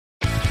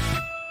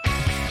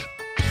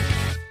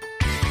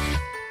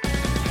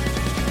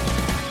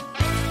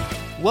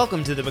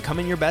Welcome to the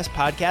Becoming Your Best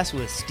podcast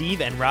with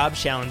Steve and Rob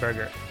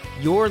Schallenberger.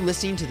 You're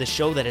listening to the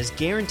show that is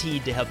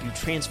guaranteed to help you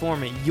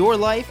transform your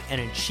life and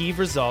achieve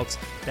results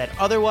that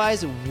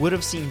otherwise would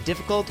have seemed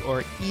difficult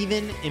or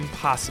even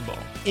impossible.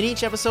 In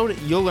each episode,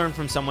 you'll learn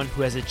from someone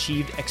who has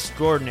achieved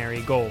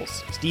extraordinary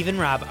goals. Steve and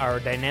Rob are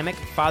a dynamic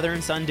father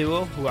and son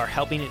duo who are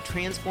helping to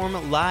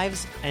transform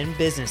lives and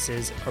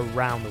businesses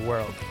around the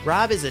world.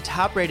 Rob is a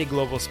top-rated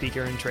global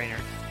speaker and trainer,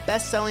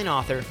 best-selling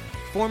author,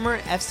 former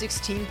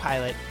F-16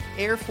 pilot,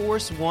 Air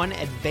Force One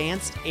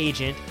advanced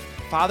agent,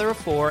 father of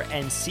four,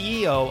 and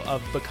CEO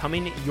of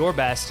Becoming Your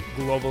Best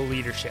Global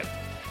Leadership.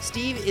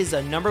 Steve is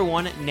a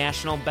 #1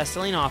 national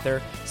best-selling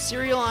author,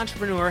 serial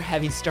entrepreneur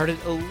having started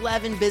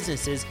 11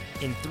 businesses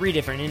in 3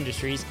 different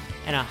industries,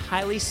 and a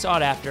highly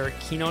sought-after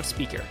keynote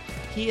speaker.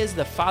 He is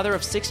the father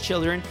of 6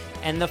 children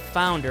and the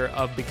founder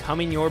of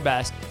Becoming Your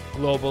Best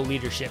Global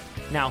Leadership.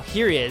 Now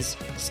here is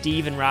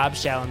Steve and Rob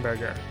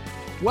Schallenberger.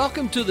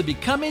 Welcome to the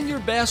Becoming Your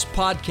Best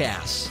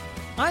podcast.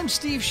 I'm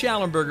Steve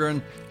Schallenberger,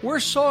 and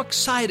we're so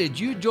excited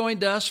you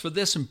joined us for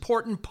this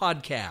important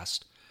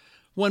podcast.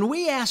 When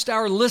we asked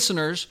our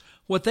listeners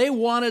what they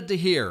wanted to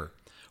hear,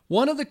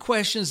 one of the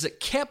questions that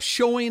kept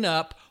showing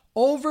up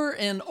over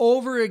and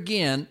over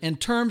again in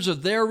terms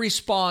of their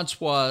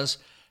response was,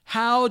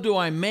 how do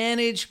I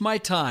manage my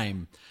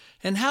time?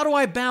 And how do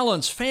I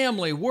balance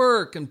family,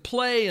 work, and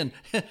play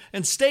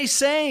and stay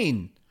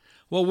sane?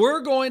 Well, we're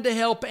going to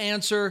help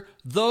answer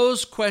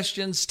those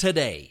questions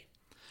today.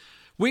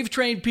 We've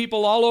trained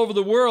people all over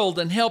the world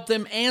and helped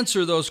them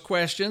answer those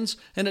questions,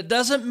 and it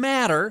doesn't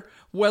matter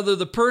whether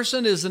the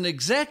person is an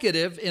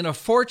executive in a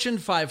Fortune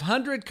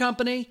 500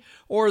 company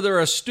or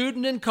they're a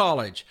student in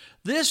college.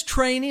 This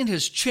training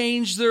has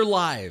changed their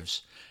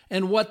lives.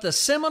 And what the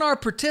seminar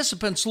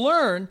participants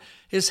learn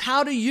is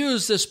how to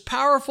use this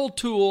powerful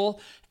tool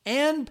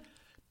and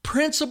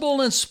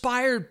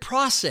principle-inspired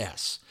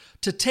process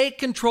to take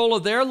control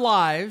of their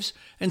lives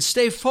and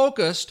stay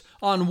focused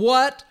on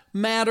what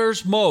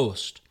matters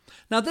most.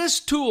 Now, this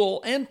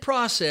tool and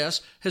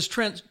process has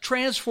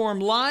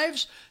transformed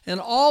lives,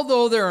 and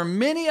although there are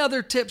many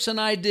other tips and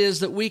ideas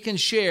that we can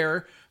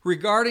share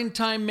regarding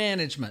time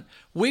management,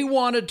 we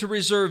wanted to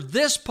reserve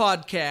this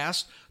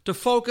podcast to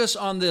focus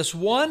on this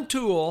one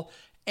tool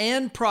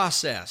and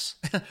process.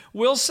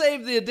 We'll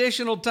save the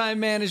additional time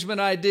management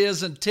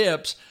ideas and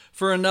tips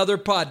for another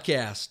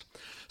podcast.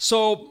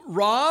 So,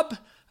 Rob,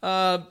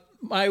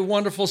 my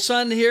wonderful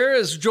son here,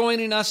 is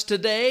joining us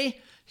today.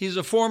 He's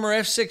a former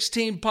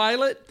F-16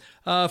 pilot,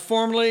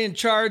 formerly in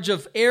charge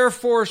of Air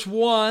Force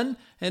One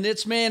and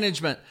its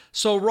management.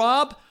 So,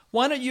 Rob,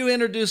 why don't you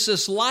introduce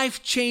this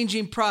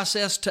life-changing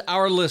process to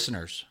our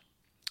listeners?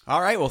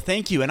 All right, well,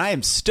 thank you, and I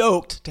am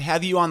stoked to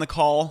have you on the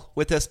call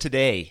with us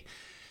today.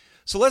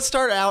 So let's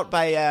start out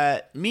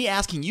by me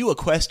asking you a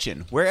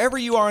question. Wherever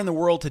you are in the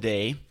world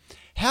today,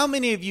 how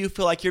many of you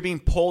feel like you're being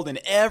pulled in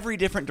every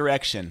different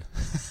direction?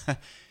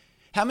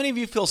 How many of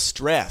you feel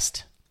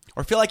stressed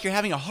or feel like you're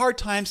having a hard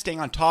time staying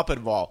on top of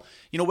it all?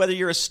 You know, whether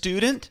you're a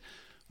student,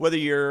 whether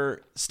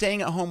you're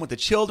staying at home with the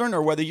children,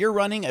 or whether you're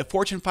running a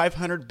Fortune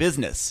 500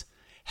 business.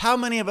 How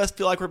many of us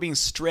feel like we're being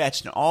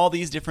stretched in all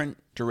these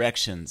different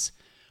directions?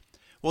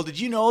 Well, did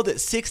you know that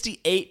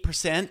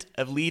 68%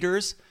 of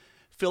leaders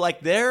feel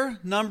like their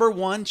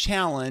 #1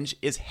 challenge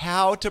is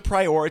how to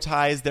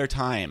prioritize their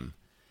time?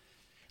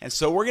 And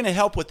so we're going to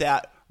help with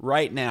that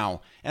right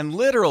now. And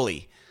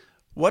literally,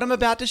 what I'm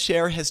about to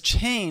share has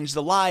changed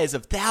the lives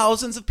of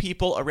thousands of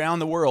people around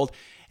the world.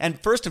 And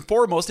first and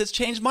foremost, it's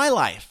changed my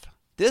life.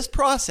 This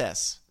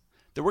process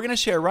that we're going to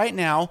share right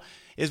now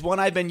is one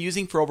I've been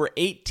using for over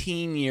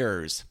 18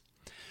 years.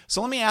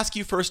 So let me ask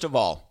you first of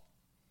all,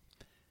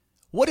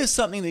 what is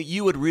something that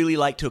you would really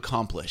like to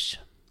accomplish?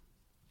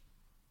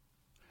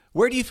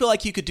 Where do you feel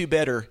like you could do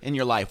better in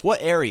your life?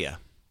 What area?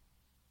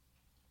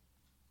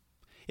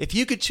 If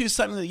you could choose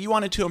something that you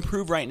wanted to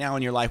improve right now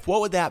in your life,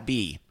 what would that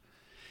be?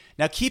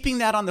 Now, keeping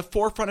that on the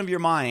forefront of your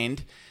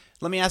mind,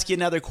 let me ask you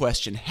another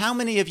question. How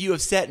many of you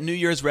have set New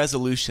Year's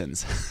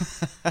resolutions?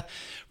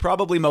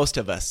 Probably most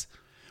of us.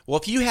 Well,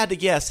 if you had to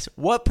guess,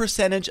 what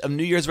percentage of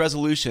New Year's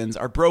resolutions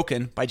are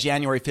broken by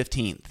January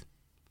 15th?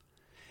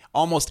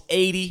 Almost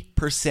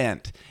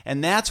 80%.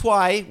 And that's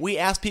why we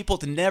ask people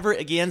to never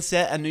again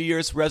set a New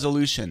Year's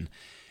resolution.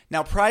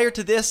 Now, prior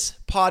to this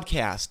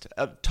podcast,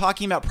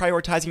 talking about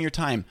prioritizing your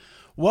time,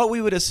 what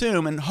we would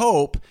assume and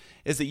hope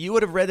is that you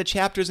would have read the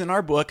chapters in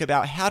our book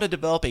about how to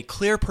develop a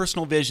clear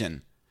personal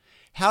vision,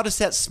 how to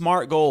set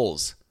smart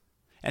goals,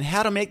 and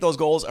how to make those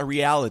goals a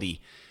reality.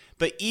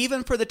 But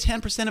even for the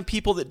 10% of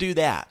people that do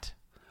that,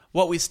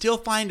 what we still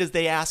find is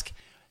they ask,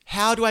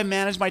 how do I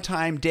manage my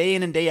time day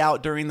in and day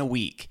out during the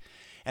week?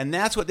 And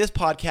that's what this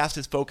podcast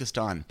is focused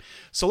on.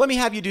 So let me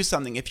have you do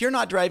something. If you're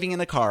not driving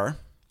in a car,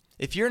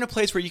 if you're in a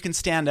place where you can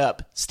stand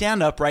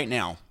up right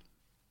now.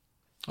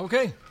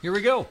 Okay, here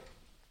we go.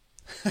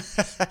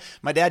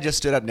 My dad just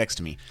stood up next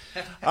to me.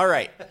 All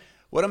right.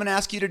 What I'm going to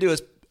ask you to do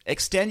is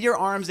extend your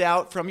arms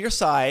out from your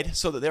side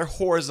so that they're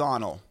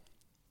horizontal.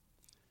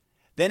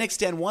 Then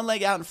extend one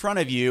leg out in front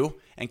of you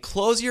and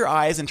close your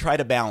eyes and try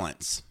to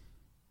balance.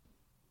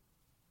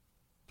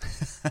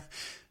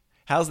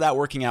 How's that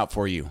working out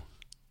for you?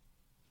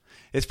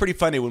 It's pretty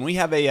funny. When we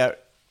have a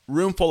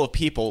room full of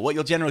people, what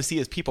you'll generally see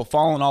is people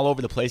falling all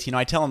over the place.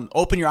 I tell them,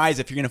 open your eyes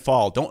if you're going to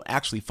fall. Don't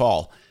actually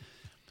fall.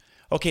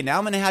 Okay, now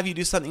I'm going to have you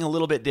do something a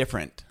little bit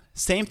different.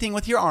 Same thing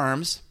with your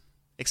arms.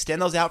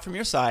 Extend those out from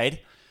your side.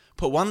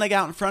 Put one leg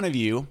out in front of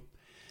you.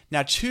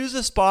 Now choose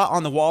a spot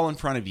on the wall in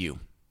front of you.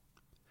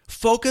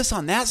 Focus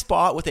on that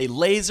spot with a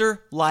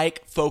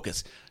laser-like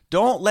focus.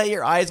 Don't let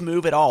your eyes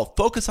move at all.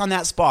 Focus on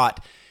that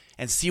spot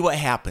and see what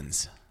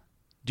happens.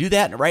 Do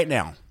that right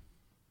now.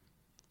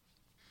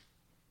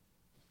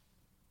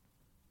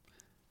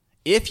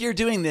 If you're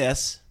doing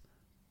this,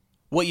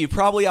 what you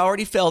probably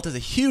already felt is a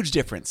huge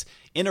difference.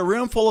 In a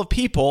room full of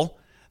people,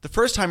 the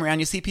first time around,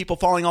 you see people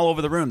falling all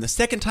over the room. The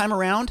second time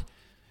around,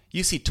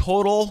 you see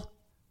total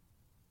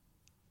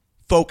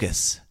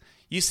focus.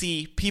 You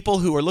see people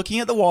who are looking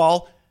at the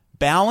wall,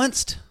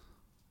 balanced,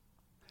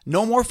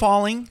 no more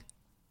falling,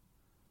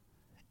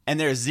 and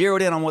they're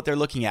zeroed in on what they're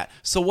looking at.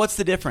 So what's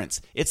the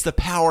difference? It's the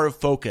power of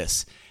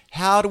focus.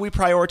 How do we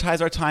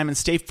prioritize our time and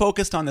stay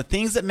focused on the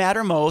things that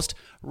matter most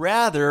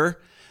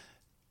rather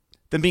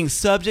than being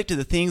subject to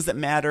the things that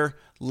matter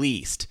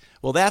least?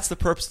 Well, that's the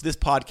purpose of this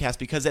podcast,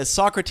 because as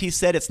Socrates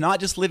said, it's not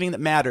just living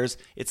that matters,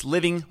 it's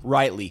living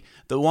rightly.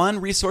 The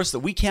one resource that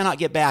we cannot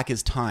get back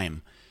is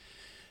time.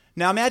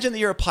 Now imagine that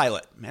you're a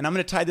pilot, and I'm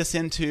going to tie this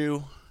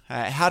into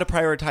how to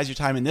prioritize your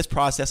time in this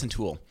process and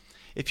tool.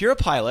 If you're a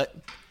pilot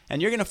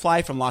and you're going to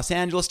fly from Los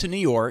Angeles to New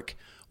York,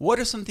 what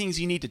are some things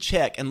you need to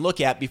check and look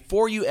at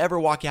before you ever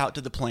walk out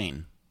to the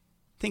plane?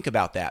 Think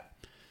about that.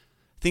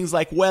 Things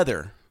like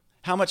weather,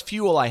 how much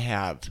fuel I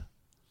have,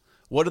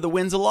 what are the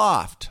winds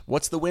aloft,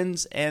 what's the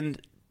winds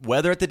and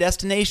weather at the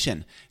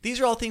destination. These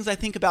are all things I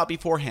think about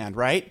beforehand,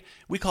 right?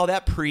 We call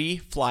that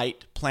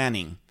pre-flight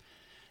planning.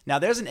 Now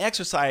there's an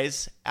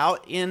exercise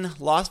out in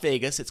Las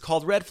Vegas, it's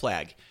called Red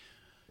Flag.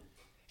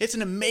 It's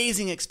an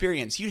amazing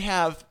experience. You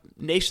have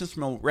nations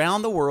from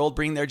around the world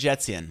bring their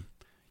jets in.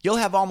 You'll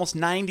have almost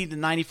 90 to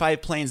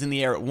 95 planes in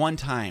the air at one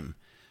time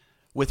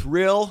with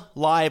real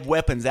live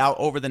weapons out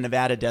over the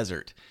Nevada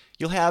desert.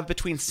 You'll have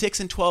between 6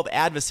 and 12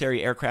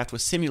 adversary aircraft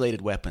with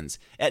simulated weapons.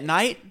 At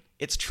night,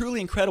 it's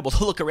truly incredible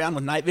to look around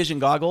with night vision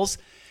goggles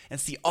and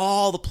see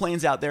all the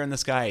planes out there in the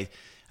sky.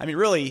 I mean,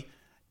 really,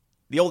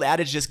 the old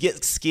adage, just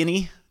get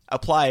skinny,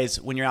 applies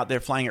when you're out there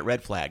flying at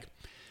Red Flag.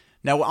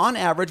 Now, on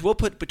average, we'll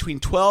put between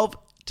 12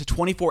 to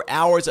 24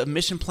 hours of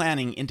mission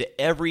planning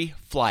into every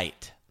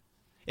flight.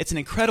 It's an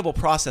incredible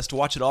process to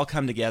watch it all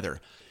come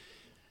together.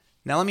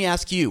 Now, let me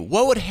ask you,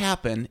 what would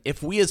happen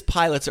if we as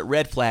pilots at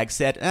Red Flag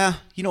said,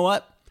 you know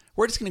what?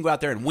 We're just going to go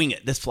out there and wing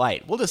it this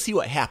flight. We'll just see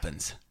what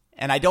happens.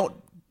 And I don't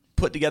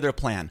put together a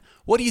plan.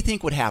 What do you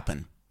think would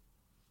happen?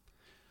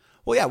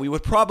 Well, yeah, we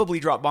would probably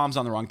drop bombs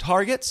on the wrong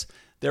targets.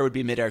 There would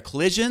be mid-air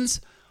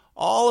collisions.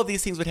 All of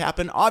these things would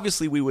happen.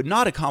 Obviously, we would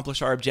not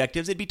accomplish our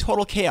objectives. It'd be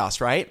total chaos,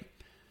 right?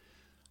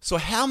 So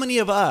how many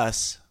of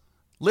us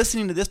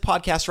listening to this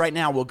podcast right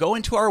now will go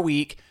into our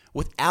week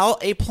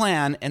without a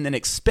plan and then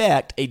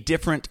expect a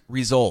different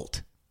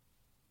result?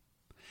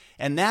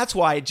 And that's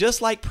why, just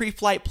like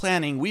pre-flight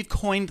planning, we've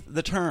coined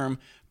the term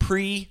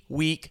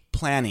pre-week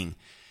planning.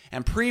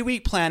 And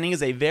pre-week planning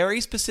is a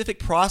very specific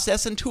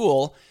process and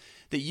tool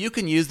that you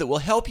can use that will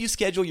help you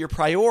schedule your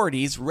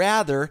priorities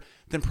rather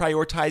than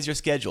prioritize your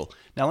schedule.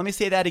 Now, let me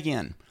say that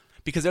again,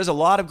 because there's a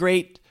lot of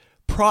great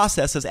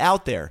processes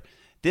out there.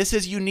 This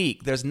is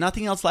unique. There's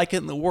nothing else like it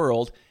in the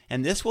world,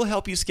 and this will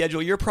help you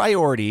schedule your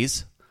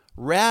priorities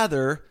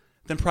rather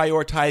than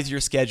prioritize your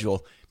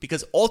schedule.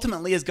 Because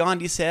ultimately, as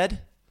Gandhi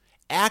said,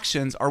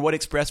 actions are what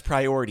express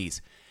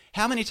priorities.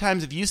 How many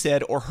times have you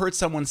said or heard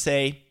someone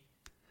say,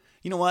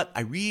 you know what,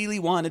 I really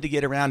wanted to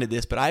get around to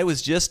this, but I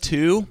was just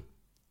too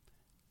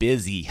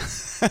busy.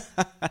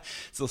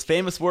 It's those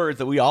famous words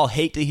that we all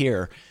hate to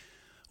hear.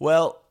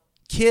 Well,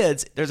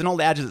 kids, there's an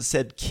old adage that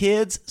said,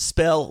 kids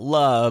spell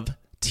love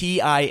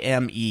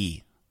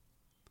T-I-M-E.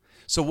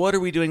 So what are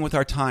we doing with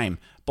our time,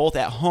 both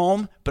at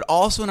home, but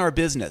also in our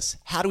business?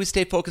 How do we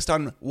stay focused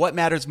on what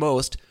matters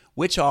most,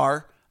 which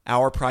are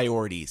our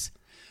priorities?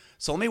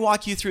 So let me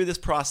walk you through this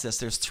process.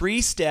 There's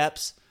 3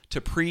 steps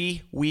to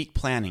pre-week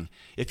planning.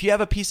 If you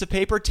have a piece of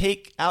paper,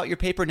 take out your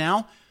paper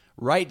now,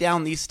 write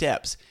down these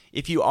steps.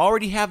 If you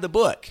already have the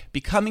book,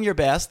 Becoming Your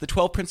Best, The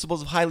 12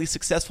 Principles of Highly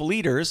Successful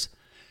Leaders,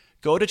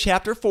 go to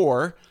chapter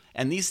 4,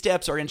 and these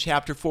steps are in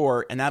chapter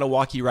 4, and that'll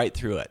walk you right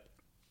through it.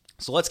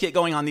 So let's get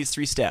going on these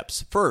 3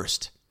 steps.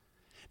 First,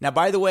 now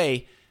by the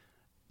way,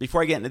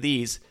 before I get into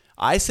these,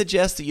 I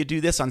suggest that you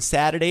do this on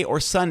Saturday or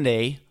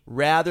Sunday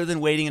rather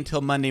than waiting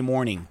until Monday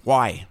morning.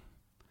 Why?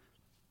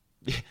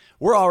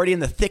 We're already in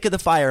the thick of the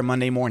fire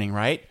Monday morning,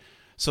 right?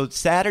 So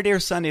Saturday or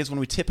Sunday is when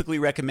we typically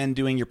recommend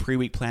doing your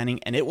pre-week planning,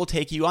 and it will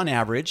take you on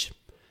average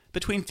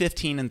between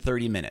 15 and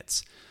 30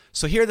 minutes.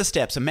 So here are the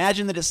steps.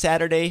 Imagine that it's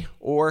Saturday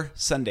or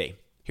Sunday.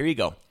 Here you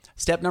go.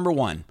 Step number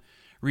 1,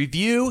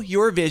 review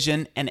your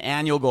vision and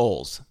annual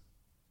goals.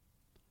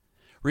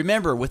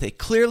 Remember, with a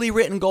clearly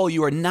written goal,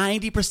 you are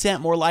 90%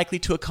 more likely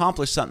to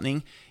accomplish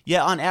something,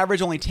 yet on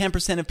average only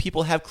 10% of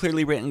people have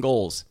clearly written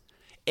goals.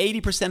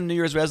 80% of New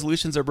Year's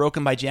resolutions are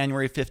broken by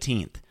January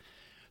 15th.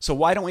 So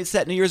why don't we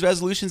set New Year's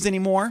resolutions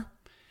anymore?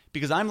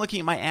 Because I'm looking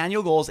at my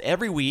annual goals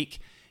every week.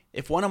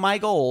 If one of my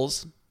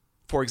goals,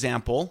 for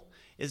example,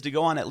 is to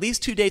go on at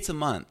least 2 dates a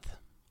month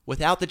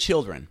without the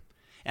children,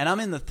 and I'm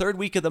in the third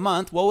week of the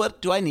month, well,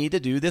 what do I need to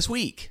do this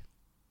week?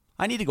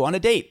 I need to go on a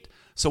date.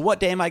 So what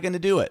day am I going to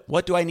do it?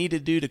 What do I need to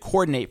do to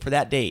coordinate for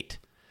that date?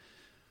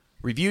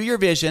 Review your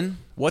vision,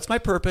 what's my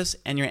purpose,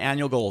 and your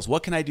annual goals.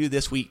 What can I do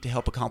this week to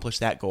help accomplish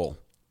that goal?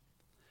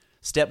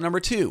 Step number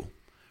 2,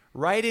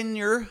 write in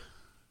your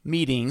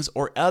meetings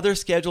or other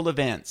scheduled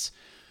events.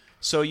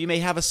 So you may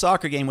have a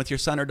soccer game with your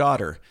son or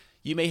daughter.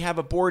 You may have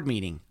a board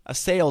meeting, a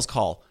sales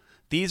call.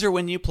 These are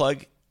when you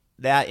plug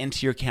that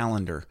into your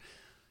calendar.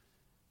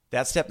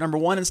 That's step number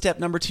 1 and step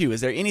number 2.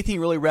 Is there anything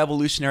really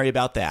revolutionary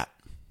about that?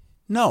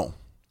 No.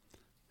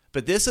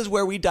 But this is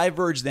where we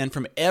diverge then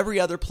from every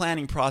other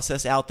planning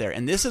process out there.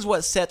 And this is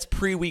what sets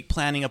pre-week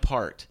planning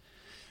apart.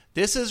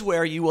 This is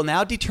where you will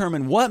now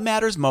determine what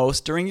matters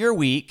most during your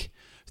week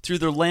through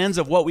the lens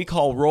of what we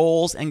call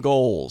roles and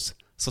goals.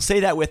 So say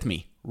that with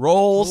me.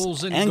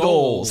 Roles and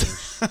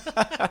goals.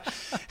 I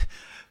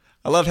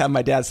love having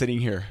my dad sitting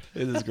here.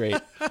 This is great.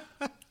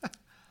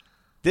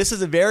 This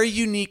is a very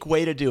unique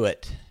way to do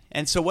it.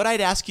 And so what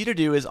I'd ask you to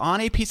do is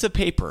on a piece of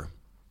paper,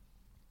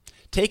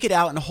 take it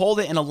out and hold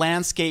it in a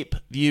landscape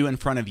view in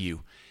front of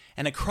you.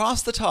 And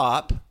across the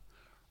top,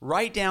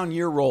 write down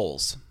your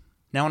roles.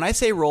 Now, when I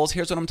say roles,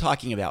 here's what I'm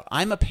talking about.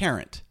 I'm a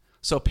parent.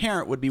 So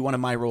parent would be one of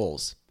my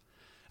roles.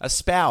 A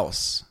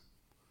spouse.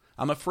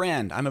 I'm a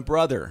friend. I'm a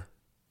brother.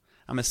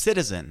 I'm a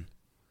citizen.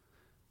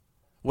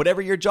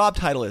 Whatever your job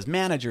title is,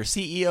 manager,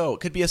 CEO, it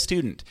could be a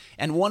student.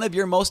 And one of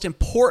your most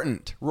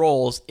important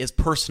roles is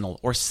personal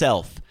or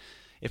self.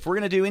 If we're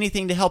going to do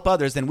anything to help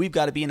others, then we've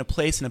got to be in a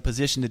place and a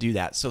position to do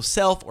that. So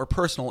self or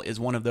personal is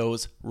one of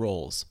those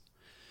roles.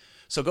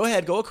 So go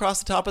ahead, go across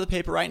the top of the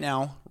paper right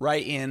now,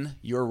 write in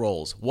your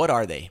roles. What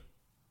are they?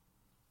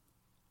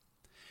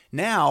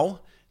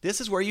 Now,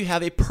 this is where you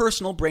have a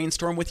personal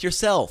brainstorm with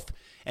yourself.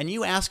 And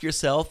you ask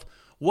yourself,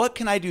 what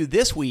can I do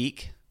this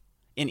week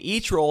in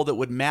each role that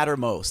would matter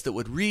most, that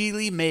would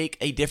really make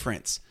a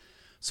difference?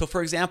 So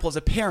for example, as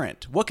a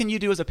parent, what can you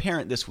do as a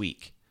parent this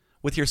week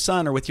with your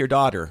son or with your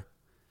daughter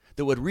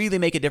that would really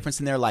make a difference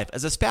in their life?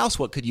 As a spouse,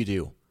 what could you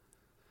do?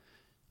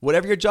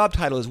 Whatever your job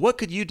title is, what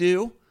could you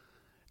do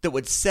that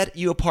would set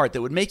you apart,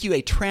 that would make you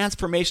a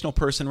transformational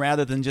person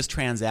rather than just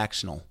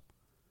transactional?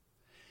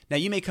 Now,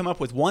 you may come up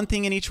with one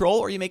thing in each role,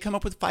 or you may come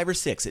up with 5 or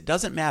 6. It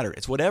doesn't matter.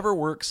 It's whatever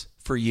works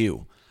for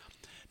you.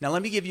 Now,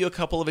 let me give you a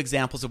couple of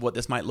examples of what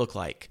this might look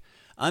like.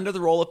 Under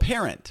the role of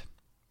parent,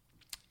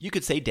 you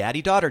could say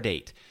daddy-daughter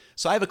date.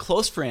 So I have a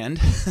close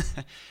friend.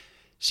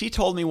 She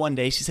told me one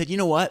day, she said, you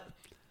know what?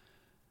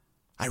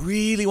 I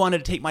really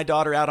wanted to take my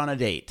daughter out on a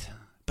date,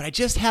 but I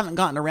just haven't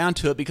gotten around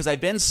to it because I've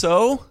been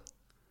so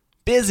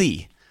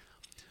busy.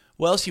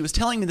 Well, she was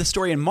telling me the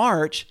story in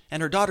March,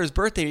 and her daughter's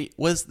birthday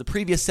was the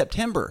previous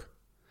September.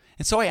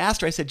 And so I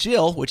asked her, I said,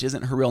 Jill, which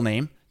isn't her real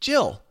name,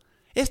 Jill,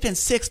 it's been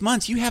 6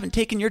 months. You haven't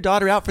taken your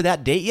daughter out for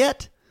that date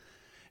yet?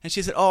 And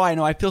she said, oh, I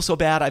know. I feel so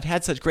bad. I've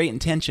had such great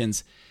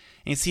intentions.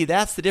 And you see,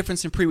 that's the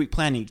difference in pre-week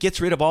planning. It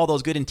gets rid of all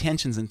those good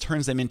intentions and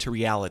turns them into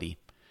reality.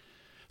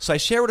 So I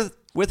shared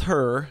with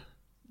her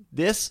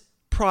this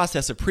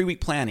process of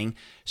pre-week planning.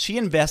 She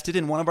invested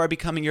in one of our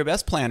Becoming Your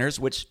Best planners,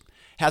 which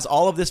has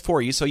all of this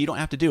for you, so you don't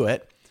have to do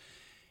it.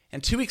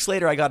 And 2 weeks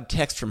later, I got a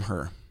text from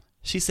her.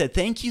 She said,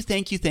 thank you,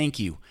 thank you, thank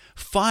you.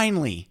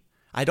 Finally,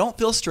 I don't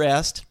feel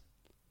stressed.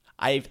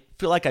 I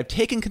feel like I've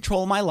taken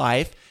control of my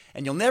life,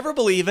 and you'll never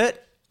believe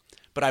it,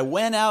 but I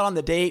went out on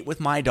the date with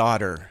my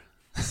daughter.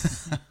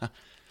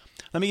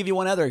 Let me give you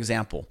one other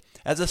example.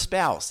 As a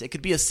spouse, it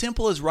could be as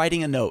simple as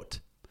writing a note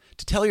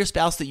to tell your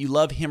spouse that you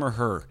love him or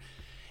her.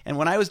 And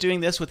when I was doing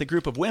this with a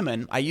group of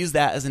women, I used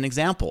that as an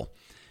example.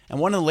 And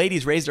one of the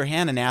ladies raised her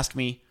hand and asked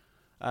me,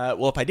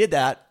 well, if I did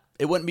that,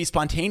 it wouldn't be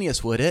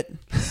spontaneous, would it?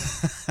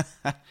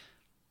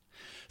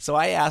 So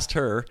I asked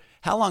her,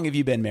 how long have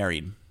you been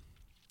married?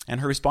 And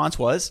her response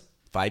was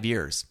 5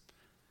 years.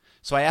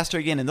 So I asked her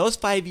again, in those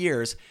 5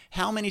 years,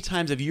 how many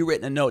times have you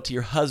written a note to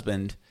your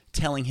husband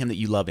telling him that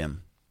you love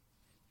him?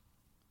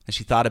 And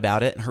she thought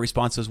about it, and her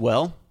response was,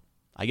 well,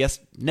 I guess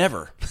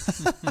never.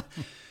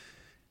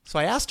 So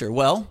I asked her,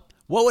 well,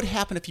 what would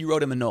happen if you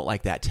wrote him a note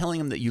like that,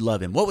 telling him that you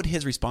love him? What would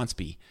his response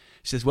be?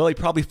 She says, well, he'd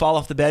probably fall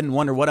off the bed and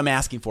wonder what I'm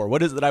asking for.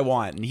 What is it that I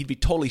want? And he'd be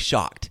totally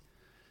shocked.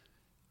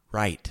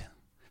 Right.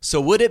 So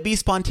would it be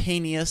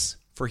spontaneous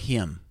for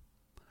him?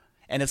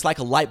 And it's like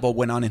a light bulb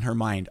went on in her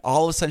mind.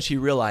 All of a sudden she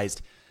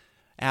realized,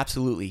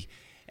 absolutely.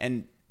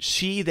 And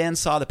she then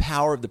saw the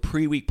power of the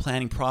pre-week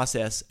planning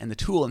process and the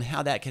tool and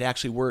how that could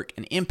actually work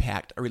and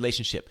impact a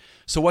relationship.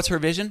 So what's her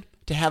vision?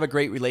 To have a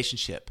great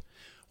relationship.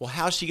 Well,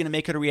 how's she going to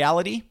make it a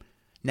reality?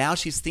 Now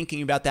she's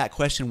thinking about that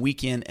question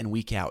week in and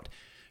week out.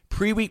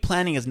 Pre-week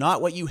planning is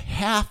not what you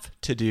have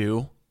to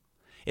do.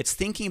 It's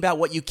thinking about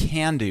what you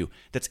can do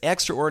that's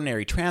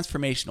extraordinary,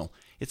 transformational.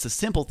 It's the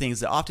simple things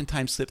that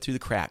oftentimes slip through the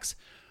cracks.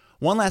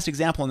 One last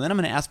example, and then I'm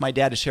going to ask my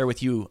dad to share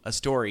with you a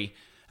story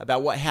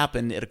about what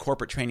happened at a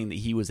corporate training that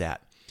he was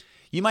at.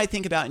 You might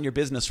think about in your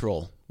business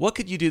role, what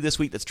could you do this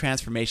week that's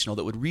transformational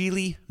that would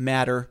really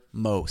matter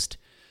most?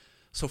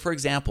 So for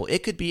example,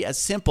 it could be as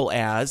simple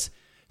as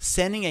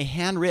sending a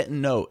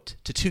handwritten note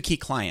to 2 key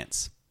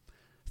clients,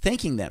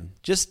 thanking them,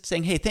 just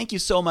saying, hey, thank you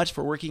so much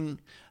for working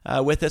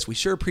with us. We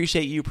sure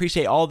appreciate you,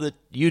 appreciate all that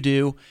you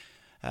do,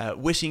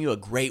 wishing you a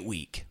great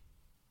week.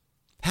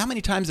 How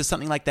many times does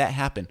something like that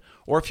happen?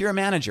 Or if you're a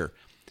manager,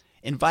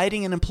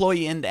 inviting an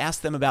employee in to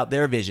ask them about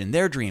their vision,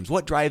 their dreams,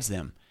 what drives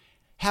them.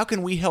 How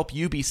can we help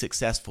you be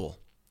successful?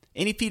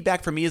 Any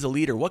feedback from me as a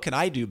leader? What can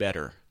I do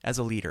better as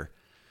a leader?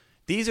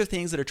 These are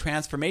things that are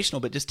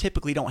transformational, but just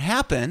typically don't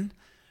happen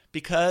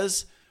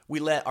because we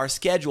let our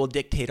schedule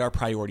dictate our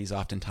priorities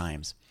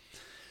oftentimes.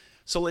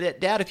 So,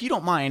 Dad, if you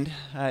don't mind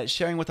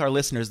sharing with our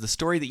listeners the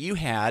story that you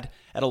had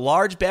at a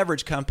large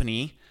beverage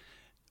company.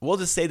 We'll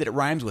just say that it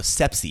rhymes with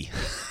sepsi.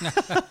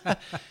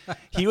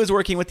 He was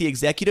working with the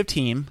executive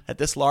team at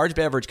this large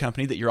beverage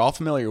company that you're all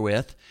familiar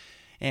with,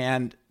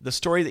 and the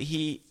story that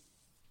he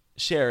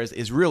shares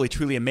is really,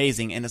 truly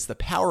amazing, and it's the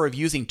power of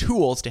using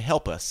tools to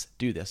help us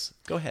do this.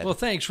 Go ahead. Well,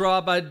 thanks,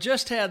 Rob. I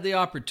just had the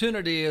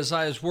opportunity as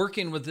I was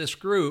working with this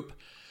group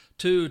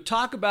to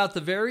talk about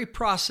the very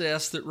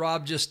process that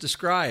Rob just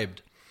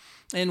described.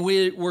 And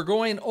we were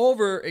going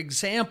over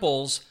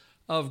examples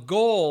of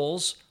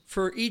goals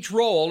for each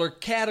role or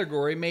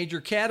category, major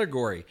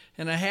category.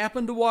 And I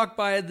happened to walk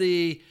by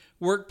the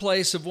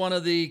workplace of one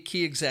of the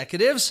key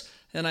executives,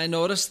 and I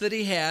noticed that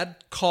he had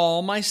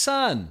call my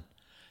son.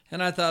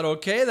 And I thought,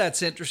 okay,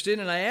 that's interesting.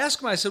 And I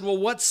asked him, I said, well,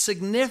 what's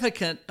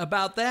significant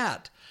about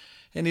that?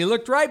 And he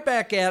looked right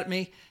back at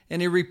me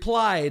and he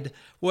replied,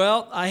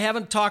 well, I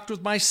haven't talked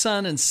with my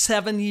son in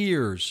 7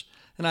 years.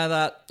 And I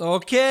thought,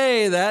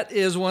 okay, that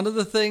is one of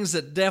the things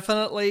that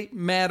definitely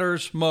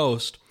matters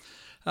most.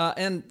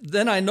 And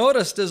then I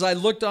noticed as I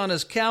looked on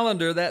his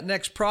calendar, that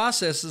next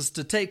process is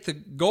to take the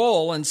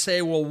goal and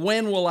say, well,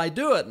 when will I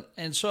do it?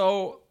 And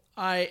so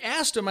I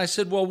asked him, I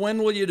said, well,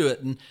 when will you do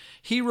it? And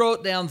he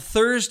wrote down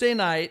Thursday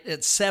night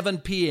at 7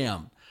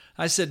 p.m.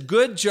 I said,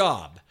 good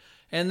job.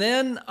 And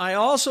then I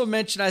also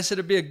mentioned, I said,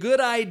 it'd be a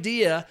good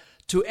idea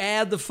to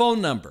add the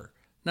phone number.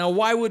 Now,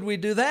 why would we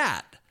do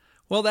that?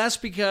 Well, that's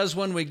because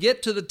when we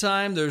get to the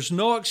time, there's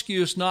no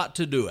excuse not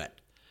to do it.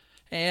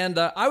 And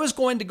I was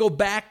going to go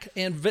back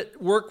and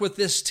work with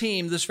this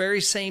team, this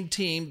very same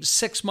team,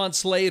 6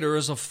 months later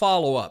as a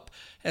follow-up,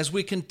 as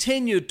we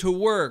continued to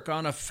work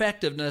on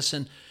effectiveness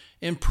and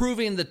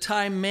improving the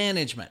time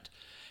management.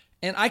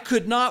 And I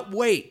could not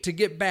wait to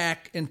get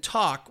back and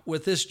talk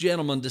with this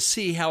gentleman to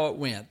see how it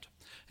went.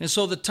 And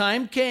so the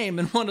time came,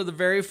 and one of the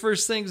very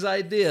first things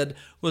I did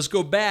was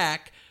go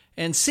back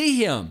and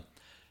see him.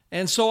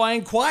 And so I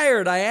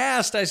inquired, I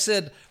asked, I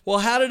said, well,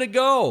 how did it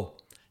go?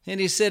 And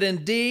he said,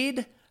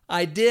 indeed,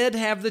 I did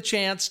have the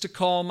chance to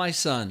call my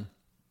son,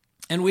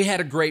 and we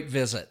had a great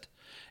visit.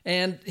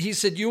 And he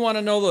said, you want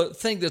to know the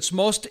thing that's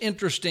most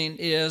interesting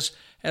is,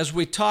 as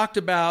we talked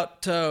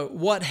about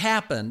what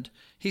happened,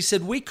 he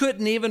said, we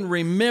couldn't even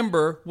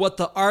remember what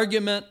the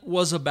argument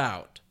was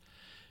about.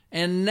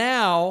 And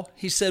now,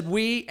 he said,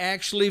 we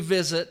actually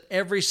visit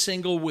every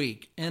single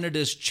week, and it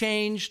has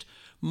changed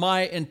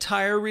my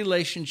entire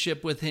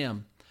relationship with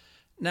him.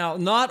 Now,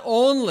 not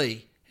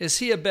only is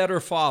he a better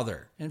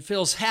father and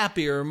feels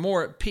happier and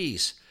more at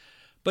peace,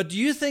 but do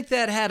you think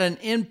that had an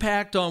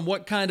impact on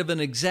what kind of an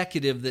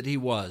executive that he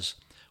was?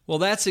 Well,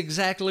 that's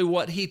exactly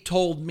what he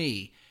told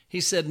me.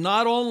 He said,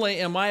 not only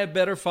am I a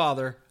better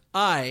father,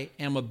 I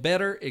am a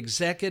better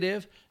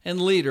executive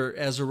and leader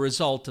as a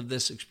result of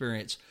this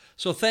experience.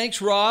 So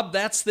thanks, Rob.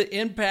 That's the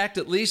impact,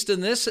 at least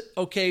in this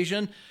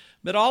occasion.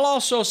 But I'll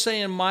also say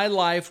in my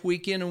life,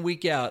 week in and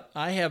week out,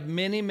 I have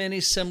many,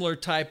 many similar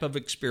type of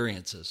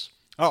experiences.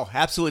 Oh,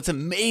 absolutely. It's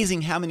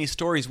amazing how many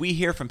stories we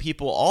hear from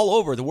people all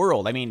over the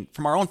world. I mean,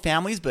 from our own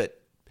families,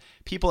 but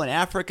people in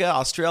Africa,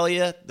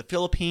 Australia, the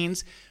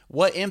Philippines,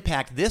 what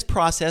impact this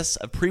process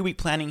of pre-week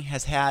planning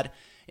has had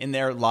in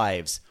their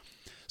lives.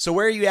 So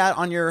where are you at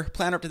on your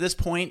plan up to this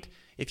point?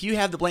 If you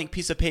have the blank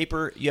piece of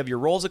paper, you have your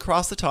roles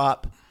across the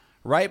top.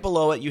 Right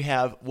below it, you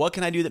have what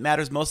can I do that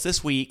matters most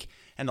this week?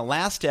 And the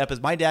last step,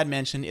 as my dad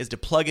mentioned, is to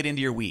plug it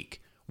into your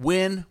week.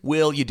 When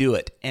will you do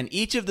it? And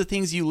each of the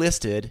things you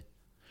listed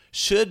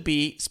should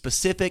be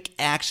specific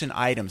action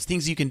items,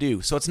 things you can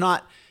do. So it's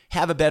not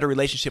have a better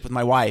relationship with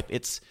my wife.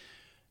 It's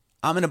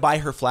I'm going to buy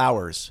her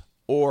flowers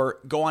or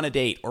go on a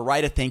date or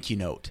write a thank you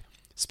note.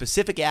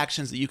 Specific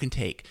actions that you can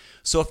take.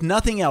 So if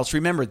nothing else,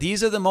 remember,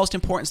 these are the most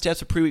important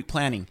steps of pre-week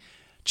planning.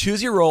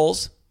 Choose your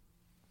roles,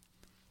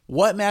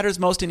 what matters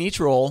most in each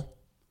role,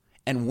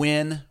 and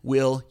when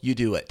will you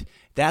do it?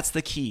 That's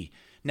the key.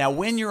 Now,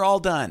 when you're all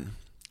done,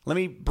 let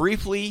me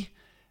briefly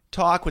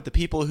talk with the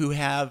people who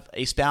have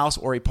a spouse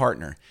or a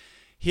partner.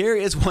 Here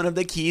is one of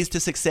the keys to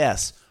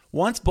success.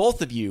 Once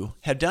both of you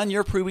have done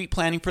your pre-week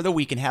planning for the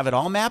week and have it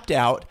all mapped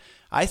out,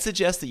 I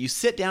suggest that you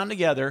sit down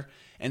together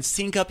and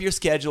sync up your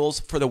schedules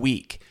for the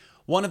week.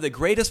 One of the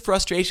greatest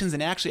frustrations,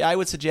 and actually I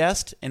would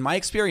suggest, in my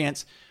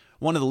experience,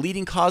 one of the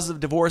leading causes of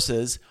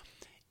divorces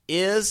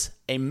is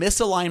a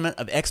misalignment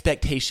of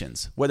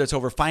expectations, whether it's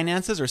over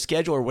finances or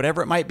schedule or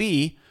whatever it might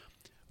be.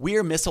 We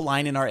are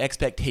misaligning our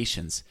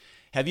expectations.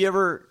 Have you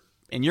ever,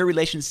 in your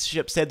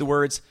relationship, said the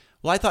words,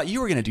 well, I thought you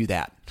were going to do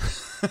that?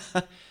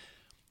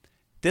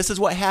 This is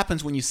what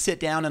happens when you sit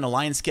down and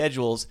align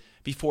schedules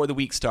before the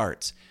week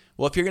starts.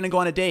 Well, if you're going to go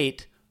on a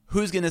date,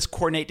 who's going to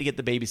coordinate to get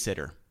the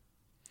babysitter?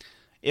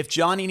 If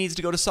Johnny needs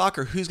to go to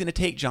soccer, who's going to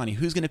take Johnny?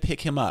 Who's going to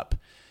pick him up?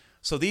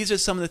 So these are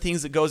some of the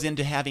things that goes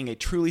into having a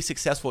truly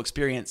successful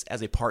experience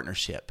as a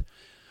partnership.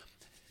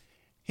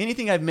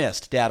 Anything I've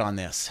missed, Dad, on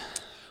this?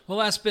 Well,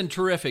 that's been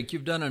terrific.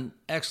 You've done an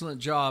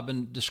excellent job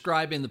in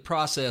describing the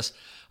process.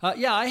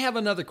 I have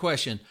another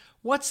question.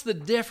 What's the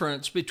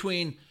difference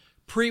between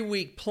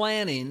pre-week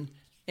planning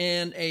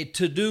and a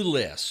to-do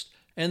list?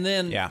 And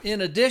then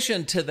in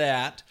addition to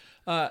that,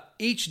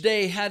 each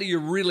day, how do you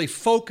really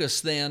focus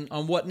then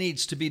on what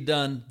needs to be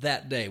done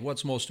that day?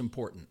 What's most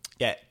important?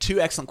 Yeah, two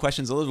excellent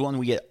questions.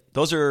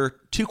 Those are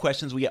two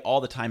questions we get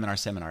all the time in our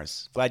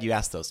seminars. Glad you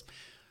asked those.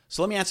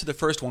 So let me answer the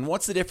first one.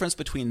 What's the difference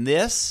between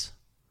this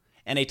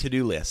and a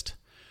to-do list?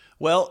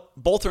 Well,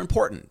 both are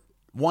important.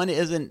 One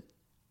isn't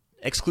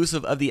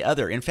exclusive of the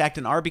other. In fact,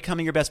 in our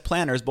Becoming Your Best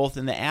Planners, both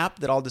in the app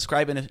that I'll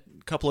describe in a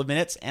couple of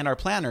minutes and our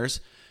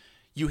planners,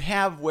 you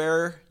have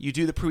where you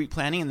do the pre-week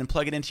planning and then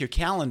plug it into your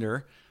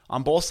calendar.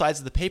 On both sides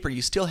of the paper,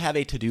 you still have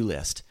a to-do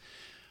list.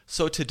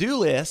 So to-do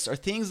lists are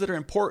things that are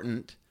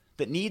important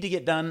that need to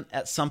get done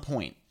at some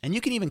point. And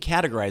you can even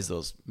categorize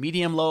those: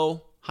 medium,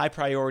 low, high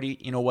priority,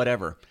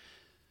 whatever.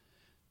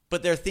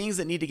 But they're things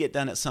that need to get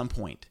done at some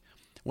point.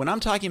 When I'm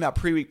talking about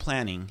pre-week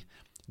planning,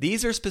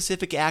 these are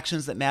specific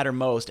actions that matter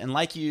most. And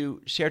like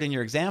you shared in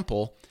your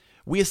example,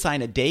 we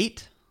assign a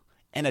date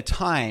and a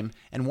time.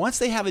 And once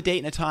they have a date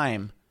and a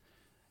time,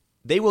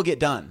 they will get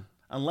done.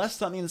 Unless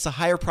something that's a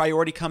higher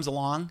priority comes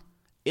along,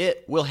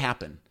 it will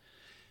happen.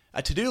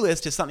 A to-do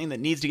list is something that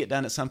needs to get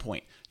done at some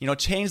point.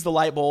 Change the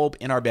light bulb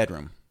in our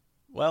bedroom.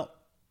 Well,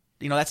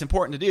 that's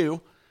important to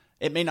do.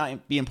 It may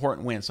not be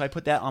important when. So I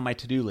put that on my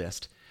to-do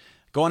list.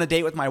 Go on a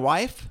date with my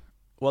wife.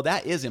 Well,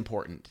 that is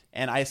important.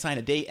 And I assign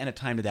a date and a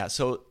time to that.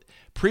 So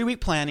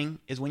pre-week planning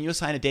is when you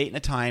assign a date and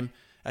a time.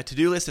 A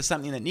to-do list is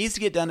something that needs to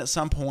get done at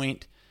some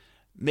point,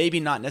 maybe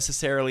not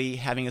necessarily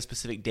having a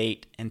specific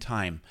date and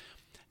time.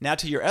 Now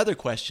to your other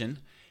question,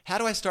 how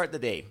do I start the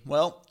day?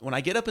 Well, when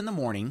I get up in the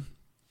morning,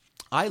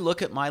 I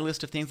look at my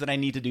list of things that I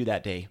need to do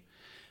that day.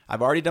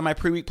 I've already done my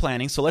pre-week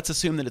planning, so let's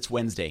assume that it's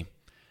Wednesday.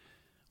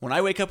 When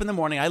I wake up in the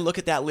morning, I look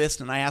at that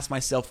list and I ask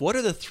myself, what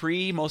are the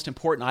 3 most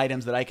important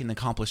items that I can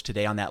accomplish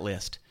today on that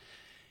list?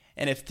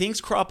 And if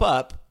things crop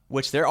up,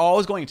 which they're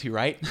always going to,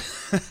 right?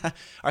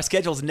 Our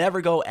schedules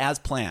never go as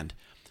planned.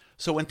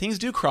 So when things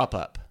do crop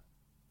up,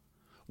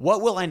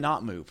 what will I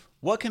not move?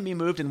 What can be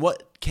moved and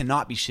what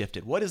cannot be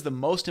shifted? What is the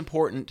most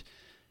important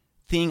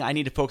thing I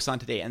need to focus on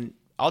today? And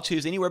I'll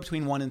choose anywhere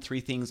between 1 and 3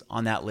 things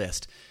on that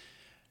list.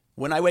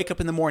 When I wake up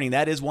in the morning,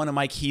 that is one of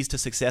my keys to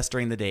success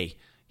during the day.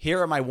 Here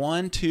are my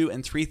 1, 2,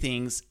 and 3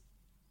 things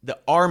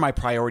that are my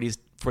priorities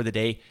for the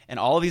day, and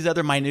all of these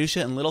other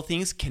minutia and little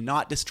things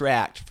cannot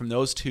distract from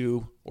those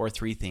 2 or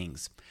 3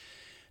 things.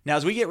 Now,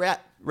 as we get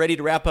ready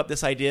to wrap up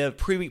this idea of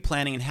pre-week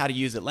planning and how to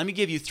use it, let me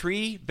give you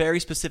 3 very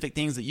specific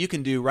things that you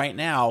can do right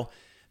now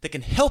that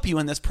can help you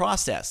in this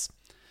process.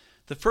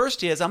 The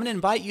first is I'm going to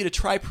invite you to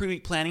try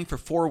pre-week planning for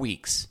 4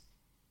 weeks.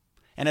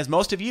 And as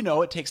most of you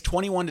know, it takes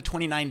 21 to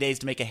 29 days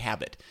to make a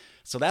habit.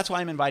 So that's why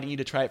I'm inviting you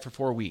to try it for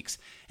 4 weeks.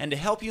 And to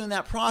help you in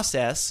that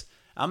process,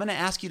 I'm going to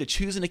ask you to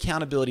choose an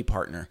accountability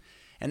partner.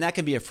 And that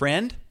can be a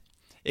friend,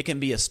 it can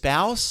be a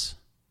spouse,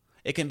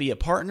 it can be a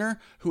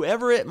partner,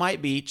 whoever it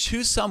might be.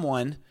 Choose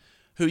someone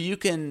who you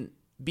can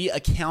be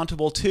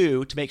accountable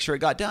to make sure it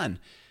got done.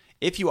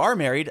 If you are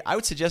married, I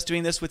would suggest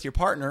doing this with your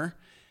partner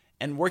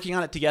and working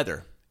on it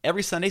together.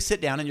 Every Sunday,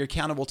 sit down and you're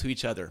accountable to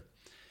each other.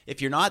 If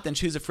you're not, then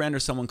choose a friend or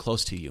someone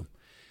close to you.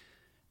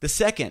 The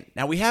second,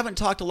 now we haven't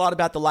talked a lot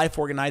about the Life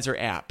Organizer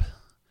app.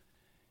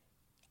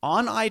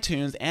 On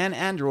iTunes and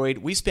Android,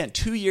 we spent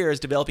 2 years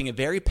developing a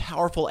very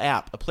powerful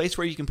app, a place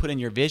where you can put in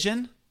your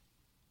vision,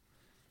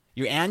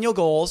 your annual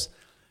goals,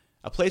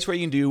 a place where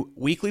you can do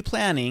weekly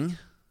planning.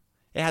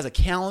 It has a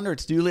calendar, a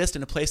to-do list,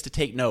 and a place to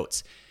take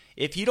notes.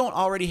 If you don't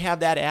already have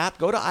that app,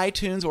 go to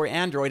iTunes or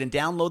Android and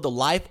download the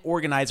Life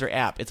Organizer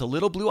app. It's a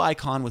little blue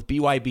icon with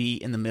BYB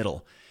in the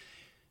middle.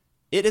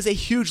 It is a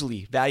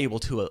hugely valuable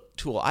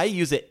tool. I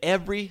use it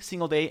every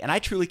single day, and I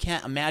truly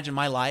can't imagine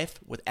my life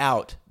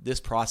without this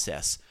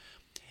process.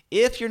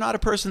 If you're not a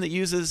person that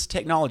uses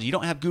technology, you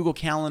don't have Google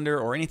Calendar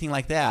or anything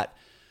like that,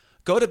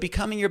 go to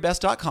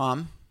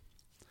becomingyourbest.com,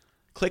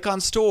 click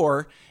on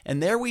store,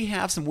 and there we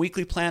have some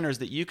weekly planners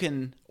that you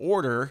can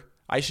order,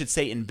 I should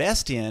say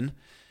invest in,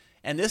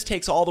 and this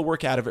takes all the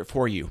work out of it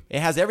for you. It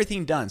has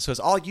everything done, so it's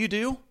all you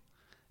do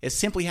is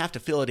simply have to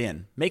fill it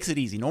in. Makes it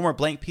easy. No more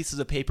blank pieces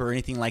of paper or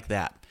anything like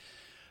that.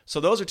 So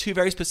those are 2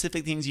 very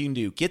specific things you can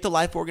do. Get the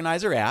Life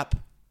Organizer app,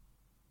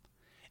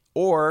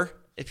 or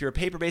if you're a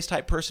paper-based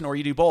type person or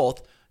you do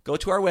both, go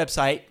to our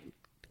website,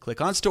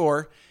 click on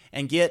store,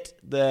 and get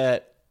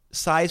the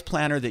size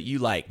planner that you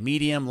like,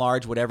 medium,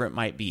 large, whatever it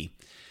might be.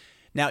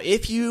 Now,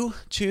 if you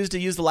choose to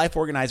use the Life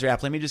Organizer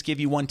app, let me just give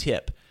you one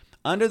tip.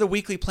 Under the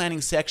weekly planning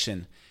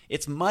section,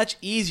 it's much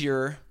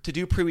easier to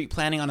do pre-week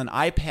planning on an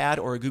iPad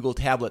or a Google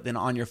tablet than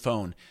on your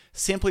phone,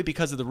 simply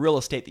because of the real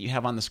estate that you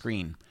have on the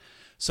screen.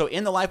 So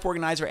in the Life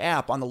Organizer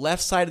app, on the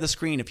left side of the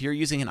screen, if you're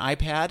using an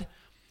iPad,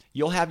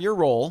 you'll have your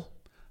role,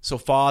 so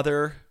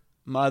father,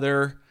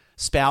 mother,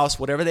 spouse,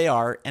 whatever they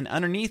are, and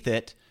underneath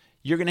it,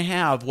 you're going to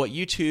have what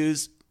you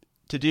choose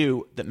to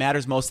do that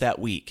matters most that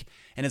week.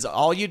 And as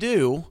all you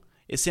do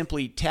is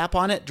simply tap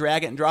on it,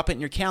 drag it, and drop it in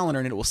your calendar,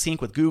 and it will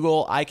sync with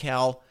Google,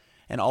 iCal,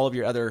 and all of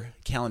your other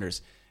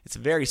calendars. It's a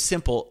very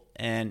simple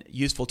and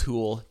useful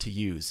tool to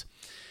use.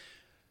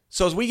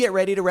 So as we get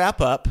ready to wrap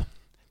up,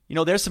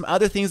 there's some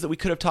other things that we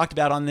could have talked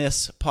about on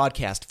this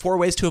podcast. 4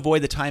 ways to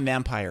avoid the time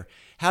vampire.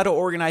 How to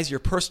organize your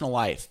personal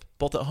life,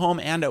 both at home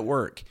and at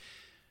work.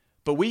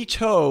 But we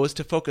chose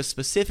to focus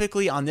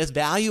specifically on this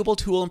valuable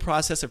tool and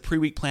process of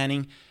pre-week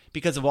planning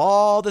because of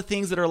all the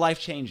things that are life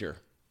changer.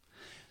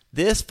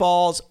 This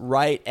falls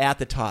right at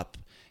the top.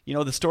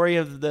 The story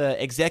of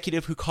the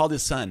executive who called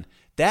his son,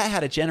 that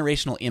had a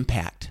generational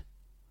impact.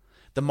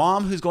 The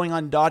mom who's going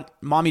on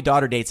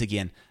mommy-daughter dates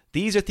again,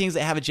 these are things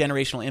that have a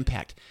generational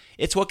impact.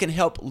 It's what can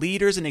help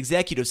leaders and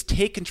executives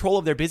take control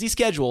of their busy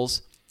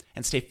schedules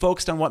and stay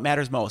focused on what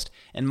matters most.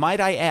 And might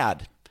I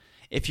add,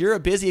 if you're a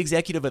busy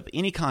executive of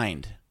any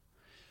kind,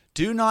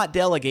 do not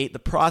delegate the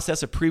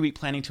process of pre-week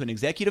planning to an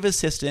executive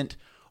assistant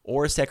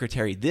or a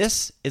secretary.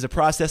 This is a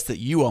process that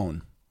you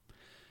own.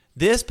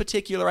 This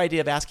particular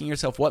idea of asking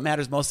yourself what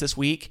matters most this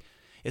week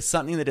is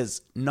something that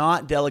is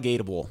not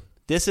delegatable.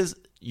 This is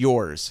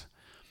yours.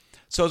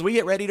 So as we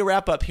get ready to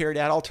wrap up here,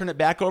 Dad, I'll turn it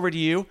back over to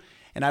you,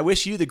 and I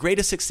wish you the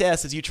greatest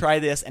success as you try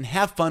this and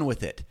have fun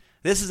with it.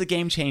 This is a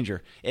game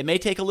changer. It may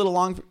take a little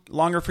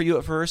longer for you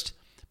at first,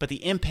 but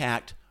the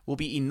impact will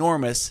be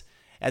enormous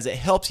as it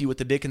helps you with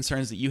the big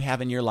concerns that you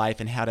have in your life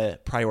and how to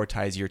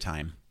prioritize your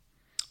time.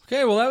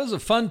 Okay, well, that was a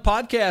fun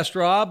podcast,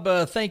 Rob.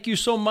 Thank you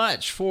so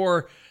much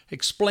for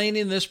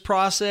explaining this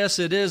process.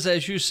 It is,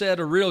 as you said,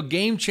 a real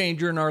game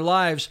changer in our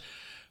lives.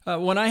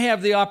 When I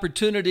have the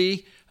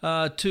opportunity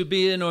to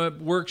be in a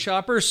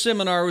workshop or a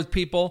seminar with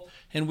people,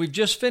 and we've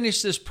just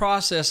finished this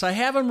process, I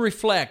have them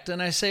reflect,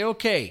 and I say,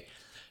 okay,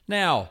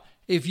 now,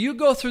 if you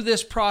go through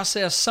this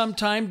process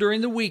sometime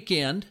during the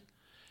weekend,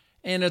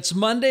 and it's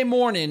Monday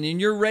morning, and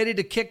you're ready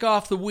to kick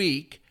off the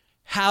week,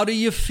 how do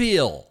you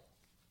feel?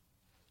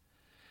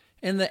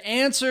 And the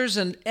answers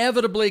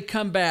inevitably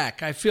come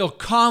back. I feel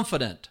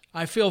confident.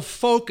 I feel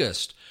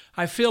focused.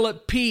 I feel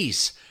at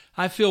peace.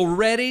 I feel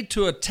ready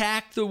to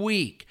attack the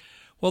week.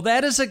 Well,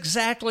 that is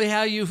exactly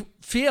how you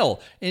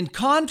feel. In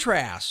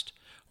contrast,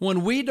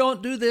 when we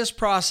don't do this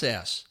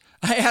process,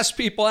 I ask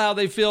people how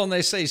they feel, and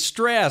they say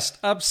stressed,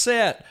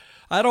 upset.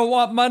 I don't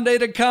want Monday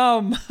to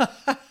come.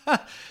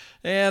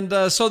 And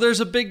so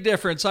there's a big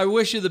difference. I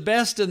wish you the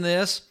best in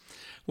this.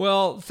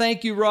 Well,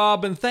 thank you,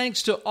 Rob, and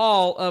thanks to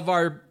all of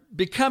our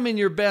Becoming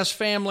Your Best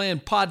family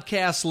and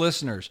podcast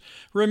listeners.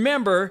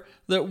 Remember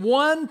that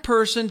one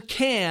person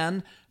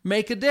can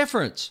make a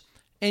difference,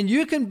 and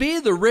you can be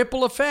the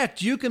ripple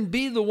effect. You can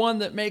be the one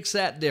that makes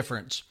that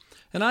difference.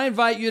 And I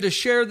invite you to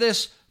share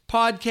this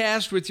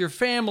podcast with your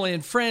family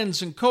and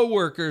friends and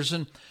coworkers,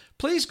 and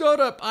please go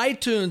to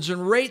iTunes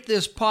and rate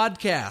this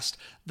podcast.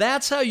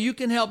 That's how you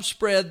can help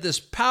spread this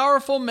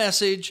powerful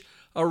message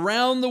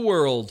around the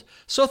world.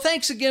 So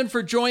thanks again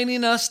for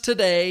joining us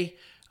today.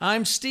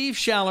 I'm Steve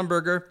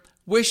Schallenberger,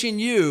 wishing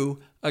you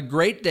a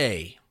great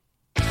day.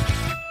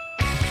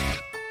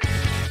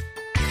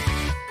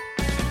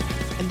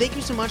 And thank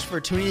you so much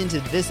for tuning into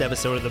this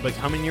episode of the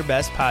Becoming Your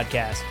Best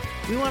podcast.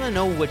 We want to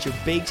know what your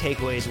big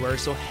takeaways were,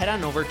 so head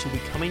on over to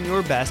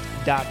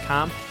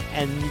becomingyourbest.com,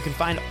 and you can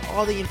find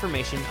all the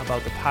information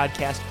about the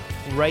podcast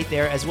right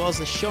there, as well as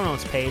the show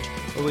notes page,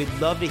 where we'd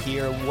love to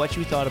hear what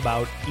you thought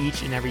about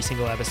each and every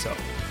single episode.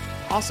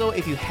 Also,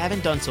 if you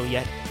haven't done so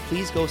yet,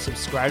 please go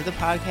subscribe to the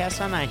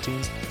podcast on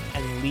iTunes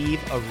and leave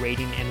a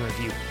rating and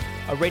review.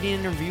 A rating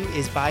and review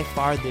is by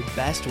far the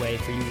best way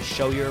for you to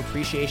show your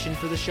appreciation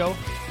for the show,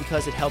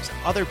 because it helps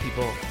other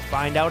people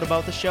find out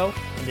about the show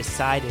and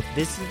decide if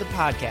this is the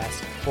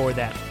podcast for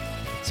them.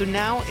 So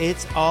now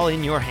it's all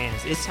in your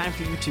hands. It's time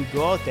for you to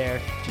go out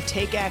there, to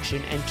take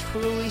action, and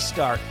truly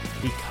start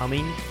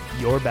becoming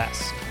your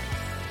best.